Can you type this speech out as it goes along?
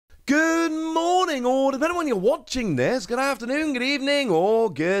Good morning, or depending on when you're watching this, good afternoon, good evening,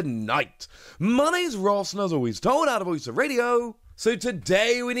 or good night. My name's Ross, and as always told, out of Voice of Radio. So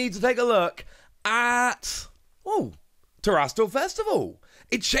today we need to take a look at, Terastal Festival.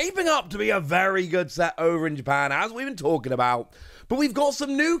 It's shaping up to be a very good set over in Japan, as we've been talking about. But we've got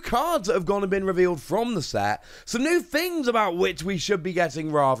some new cards that have gone and been revealed from the set. Some new things about which we should be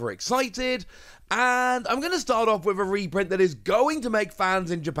getting rather excited. And I'm going to start off with a reprint that is going to make fans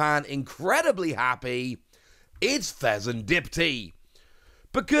in Japan incredibly happy. It's Pheasantipty.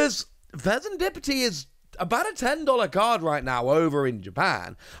 Because Pheasantipty is about a $10 card right now over in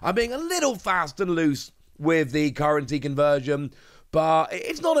Japan. I'm being a little fast and loose with the currency conversion, but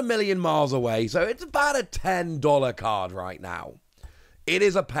it's not a million miles away, so it's about a $10 card right now. It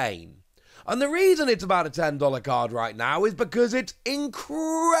is a pain. And the reason it's about a $10 card right now is because it's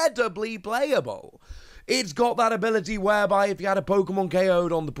incredibly playable. It's got that ability whereby if you had a Pokemon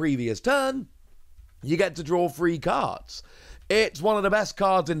KO'd on the previous turn, you get to draw 3 cards. It's one of the best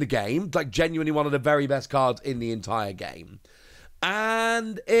cards in the game, like genuinely one of the very best cards in the entire game.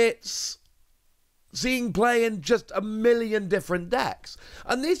 And it's seeing play in just a million different decks.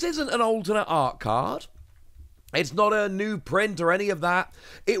 And this isn't an alternate art card. It's not a new print or any of that.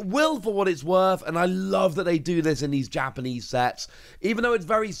 It will for what it's worth, and I love that they do this in these Japanese sets. Even though it's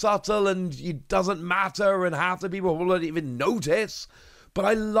very subtle and it doesn't matter and half the people won't even notice. But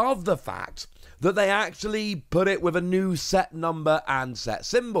I love the fact that they actually put it with a new set number and set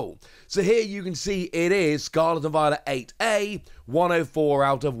symbol. So here you can see it is Scarlet and Violet 8A, 104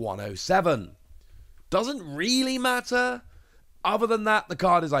 out of 107. Doesn't really matter. Other than that, the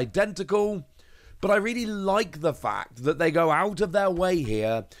card is identical. But I really like the fact that they go out of their way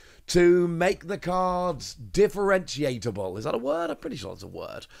here to make the cards differentiable. Is that a word? I'm pretty sure it's a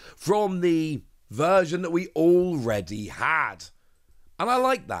word. From the version that we already had. And I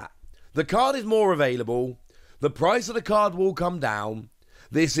like that. The card is more available. The price of the card will come down.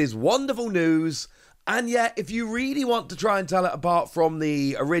 This is wonderful news. And yet, if you really want to try and tell it apart from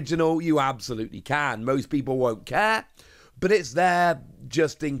the original, you absolutely can. Most people won't care. But it's there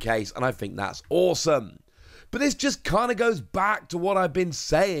just in case, and I think that's awesome. But this just kind of goes back to what I've been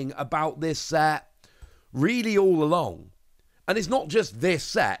saying about this set really all along. And it's not just this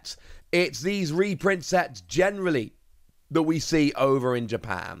set, it's these reprint sets generally that we see over in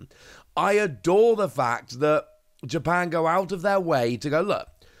Japan. I adore the fact that Japan go out of their way to go, look,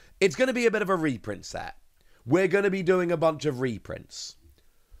 it's going to be a bit of a reprint set. We're going to be doing a bunch of reprints.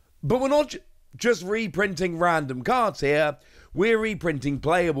 But we're not just reprinting random cards here, we're reprinting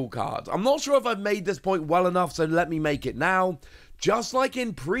playable cards. I'm not sure if I've made this point well enough, so let me make it now. Just like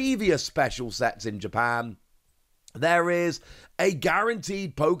in previous special sets in Japan, there is a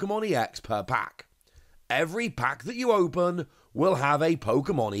guaranteed Pokemon EX per pack. Every pack that you open will have a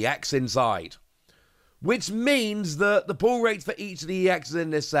Pokemon EX inside. Which means that the pull rates for each of the EXs in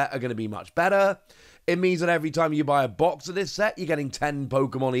this set are going to be much better. It means that every time you buy a box of this set, you're getting 10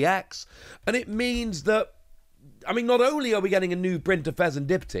 Pokemon EX. And it means that, not only are we getting a new print of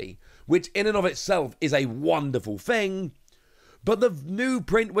Pheasantipty, which in and of itself is a wonderful thing, but the new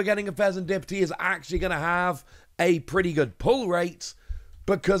print we're getting of Pheasantipty is actually going to have a pretty good pull rate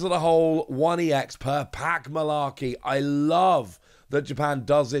because of the whole 1 EX per pack malarkey. I love that Japan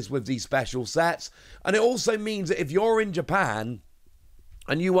does this with these special sets. And it also means that if you're in Japan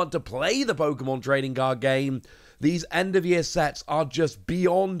and you want to play the Pokemon trading card game, these end-of-year sets are just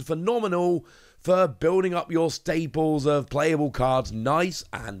beyond phenomenal for building up your staples of playable cards nice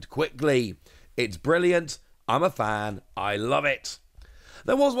and quickly. It's brilliant. I'm a fan. I love it.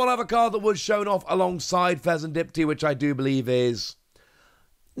 There was one other card that was shown off alongside Pheasantipty, which I do believe is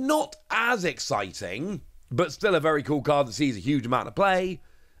not as exciting, but still a very cool card that sees a huge amount of play.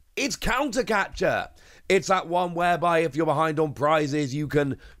 It's Counter Catcher. It's that one whereby if you're behind on prizes, you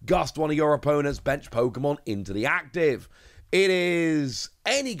can gust one of your opponent's bench Pokemon into the active. It is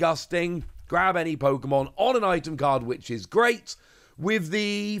any gusting, grab any Pokemon on an item card, which is great, with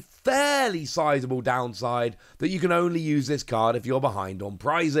the fairly sizable downside that you can only use this card if you're behind on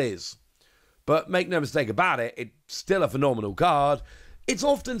prizes. But make no mistake about it, it's still a phenomenal card. It's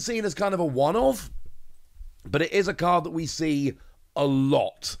often seen as kind of a one-off, but it is a card that we see a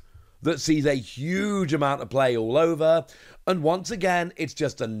lot, that sees a huge amount of play all over. And once again, it's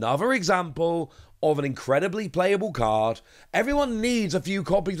just another example of an incredibly playable card. Everyone needs a few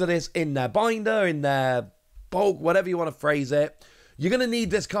copies of this in their binder, in their bulk, whatever you want to phrase it. You're going to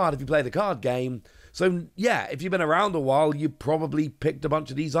need this card if you play the card game. So yeah, if you've been around a while, you probably picked a bunch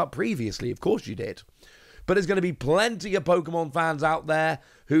of these up previously. Of course you did. But there's going to be plenty of Pokemon fans out there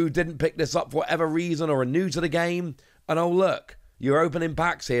who didn't pick this up for whatever reason or are new to the game. And oh look, You're opening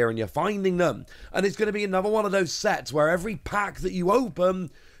packs here and you're finding them. And it's going to be another one of those sets where every pack that you open,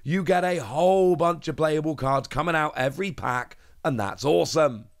 you get a whole bunch of playable cards coming out every pack, and that's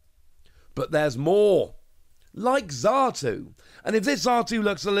awesome. But there's more. Like Xatu. And if this Xatu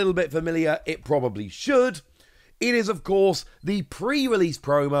looks a little bit familiar, it probably should. It is, of course, the pre-release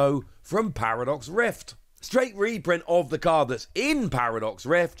promo from Paradox Rift. Straight reprint of the card that's in Paradox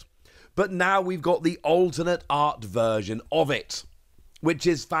Rift, but now we've got the alternate art version of it, which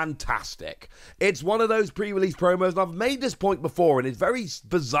is fantastic. It's one of those pre-release promos, and I've made this point before, and it's very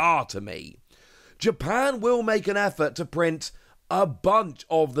bizarre to me. Japan will make an effort to print a bunch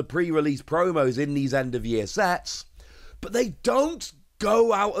of the pre-release promos in these end-of-year sets, but they don't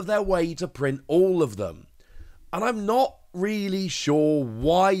go out of their way to print all of them. And I'm not really sure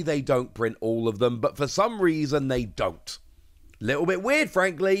why they don't print all of them, but for some reason they don't. Little bit weird,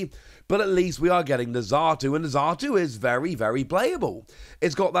 frankly, but at least we are getting the Xatu, and the Xatu is very, very playable.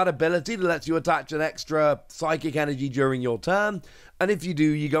 It's got that ability that lets you attach an extra psychic energy during your turn, and if you do,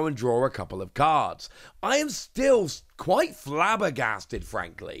 you go and draw a couple of cards. I am still quite flabbergasted,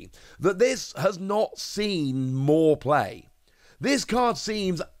 frankly, that this has not seen more play. This card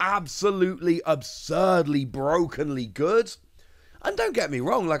seems absolutely absurdly brokenly good. And don't get me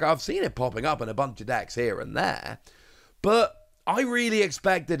wrong, like I've seen it popping up in a bunch of decks here and there. But I really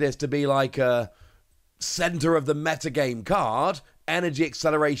expected this to be like a center of the metagame card, energy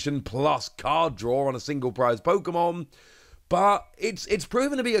acceleration plus card draw on a single prize Pokemon. But it's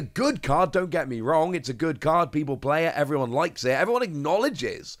proven to be a good card, don't get me wrong. It's a good card, people play it, everyone likes it, everyone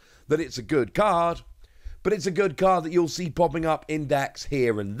acknowledges that it's a good card. But it's a good card that you'll see popping up in decks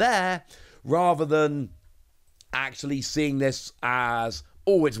here and there, rather than actually seeing this as,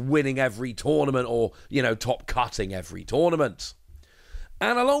 oh, it's winning every tournament or, you know, top cutting every tournament.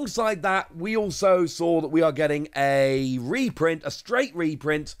 And alongside that, we also saw that we are getting a reprint, a straight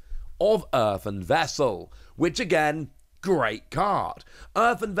reprint of Earthen Vessel, which again, great card.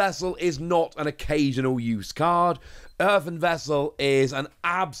 Earthen Vessel is not an occasional use card. Earthen Vessel is an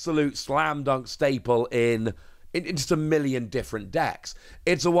absolute slam dunk staple in just a million different decks.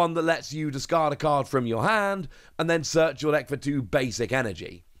 It's the one that lets you discard a card from your hand and then search your deck for 2 basic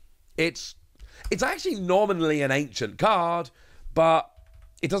energy. It's actually nominally an ancient card, but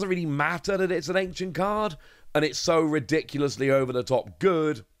it doesn't really matter that it's an ancient card, and it's so ridiculously over the top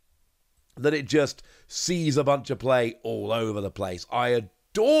good that it just sees a bunch of play all over the place. I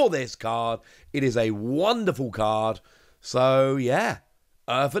adore this card. It is a wonderful card. So, yeah,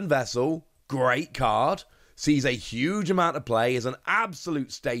 Earthen Vessel, great card. Sees a huge amount of play, is an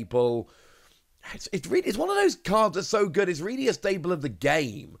absolute staple. It's one of those cards that's so good, it's really a staple of the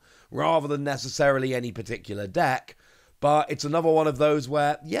game, rather than necessarily any particular deck. But it's another one of those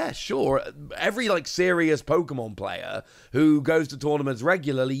where, yeah, sure, every, like, serious Pokemon player who goes to tournaments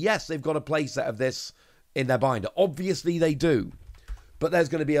regularly, yes, they've got a playset of this in their binder. Obviously they do. But there's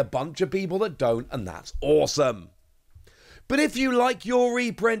going to be a bunch of people that don't, and that's awesome. But if you like your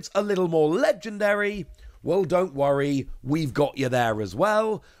reprints a little more legendary, well, don't worry, we've got you there as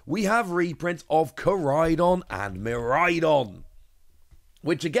well. We have reprints of Koraidon and Miraidon,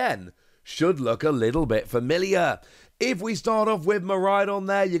 which again, should look a little bit familiar. If we start off with Miraidon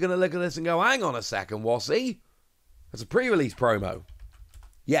there, you're going to look at this and go, hang on a second, Wassy. That's a pre-release promo.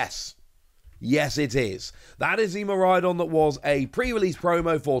 Yes. Yes, it is. That is the Miraidon that was a pre-release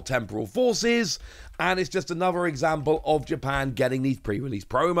promo for Temporal Forces, and it's just another example of Japan getting these pre-release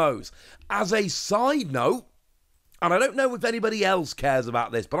promos. As a side note, and I don't know if anybody else cares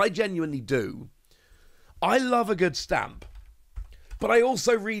about this, but I genuinely do, I love a good stamp. But I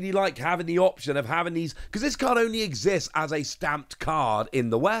also really like having the option of having these, because this card only exists as a stamped card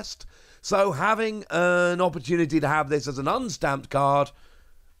in the West. So having an opportunity to have this as an unstamped card,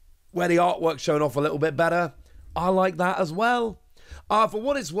 where the artwork's shown off a little bit better, I like that as well. For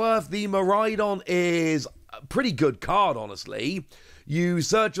what it's worth, the Miraidon is a pretty good card, honestly. You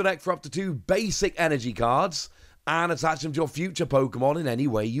search your deck for up to 2 basic energy cards, and attach them to your future Pokemon in any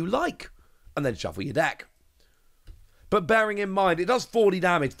way you like, and then shuffle your deck. But bearing in mind, it does 40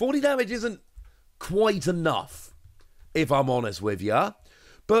 damage. 40 damage isn't quite enough, if I'm honest with you.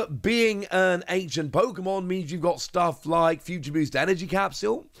 But being an ancient Pokemon means you've got stuff like Future Boost Energy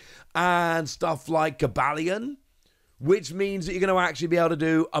Capsule and stuff like Cobalion, which means that you're going to actually be able to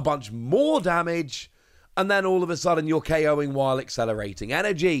do a bunch more damage, and then all of a sudden you're KOing while accelerating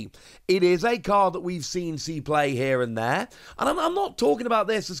energy. It is a card that we've seen see play here and there, and I'm not talking about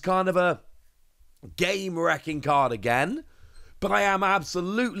this as kind of a game-wrecking card again, but I am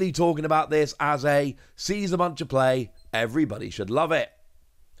absolutely talking about this as a sees a bunch of play, everybody should love it.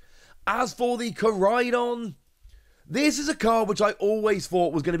 As for the Koraidon, This is a card which I always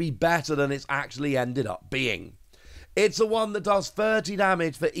thought was going to be better than it's actually ended up being. It's the one that does 30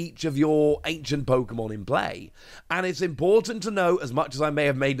 damage for each of your ancient Pokemon in play. And it's important to note, as much as I may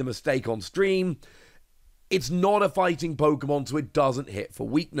have made a mistake on stream, it's not a fighting Pokemon, so it doesn't hit for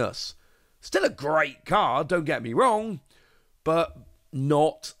weakness. Still a great card, don't get me wrong, but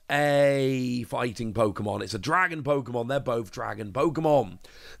not a fighting Pokemon. It's a dragon Pokemon. They're both dragon Pokemon.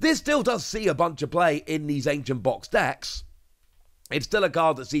 This still does see a bunch of play in these ancient box decks. It's still a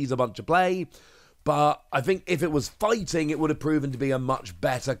card that sees a bunch of play, but I think if it was fighting, it would have proven to be a much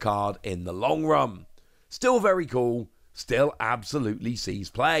better card in the long run. Still very cool. Still absolutely sees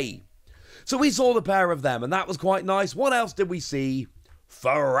play. So we saw the pair of them, and that was quite nice. What else did we see?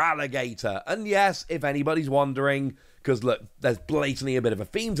 Feraligatr. And yes, if anybody's wondering, because look, there's blatantly a bit of a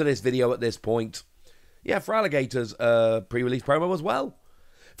theme to this video at this point. Yeah, Feraligatr's a pre-release promo as well.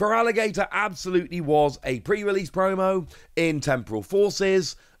 Feraligatr absolutely was a pre-release promo in Temporal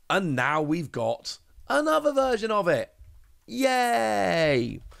Forces, and now we've got another version of it.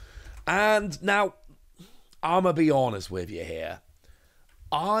 Yay! And now, I'm going to be honest with you here.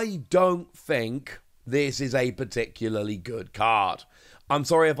 I don't think this is a particularly good card. I'm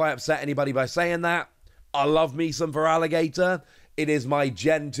sorry if I upset anybody by saying that. I love me some Feraligatr. It is my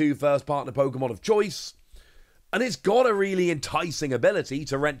Gen 2 first partner Pokemon of choice. And it's got a really enticing ability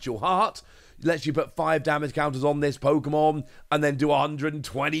to wrench your heart. It lets you put 5 damage counters on this Pokemon and then do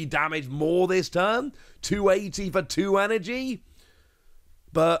 120 damage more this turn. 280 for 2 energy.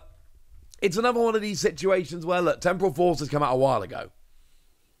 But it's another one of these situations where, look, Temporal Forces came out a while ago.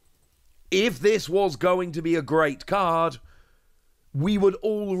 If this was going to be a great card, we would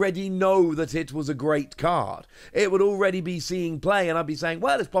already know that it was a great card. It would already be seeing play, and I'd be saying,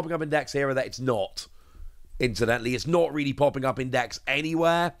 well, it's popping up in decks here or that. It's not. Incidentally, it's not really popping up in decks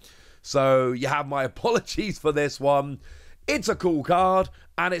anywhere. So you have my apologies for this one. It's a cool card,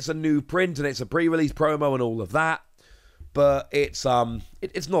 and it's a new print, and it's a pre-release promo and all of that. But it's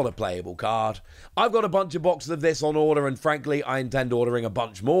not a playable card. I've got a bunch of boxes of this on order, and frankly, I intend ordering a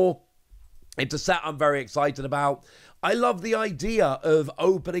bunch more. It's a set I'm very excited about. I love the idea of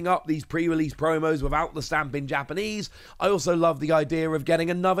opening up these pre-release promos without the stamp in Japanese. I also love the idea of getting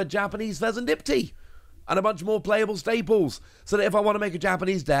another Japanese Fezandipiti and a bunch more playable staples, so that if I want to make a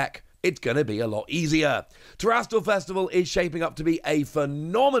Japanese deck, it's going to be a lot easier. Terastal Festival is shaping up to be a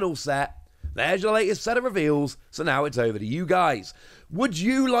phenomenal set. There's your latest set of reveals, so now it's over to you guys. Would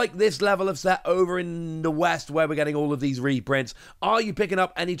you like this level of set over in the West where we're getting all of these reprints? Are you picking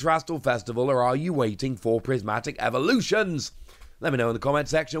up any Terastal Festival, or are you waiting for Prismatic Evolutions? Let me know in the comment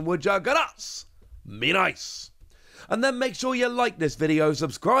section, would ya? Good us! Me nice! And then make sure you like this video,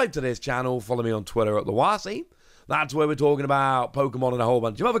 subscribe to this channel, follow me on Twitter at @TheWasi. That's where we're talking about Pokemon and a whole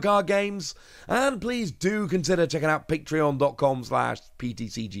bunch of other card games. And please do consider checking out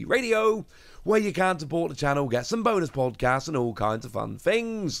patreon.com/PTCG Radio, where you can support the channel, get some bonus podcasts and all kinds of fun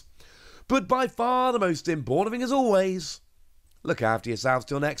things. But by far the most important thing, as always, look after yourselves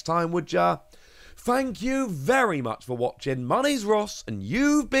till next time, would ya? Thank you very much for watching. My name's Ross, and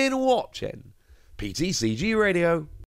you've been watching PTCG Radio.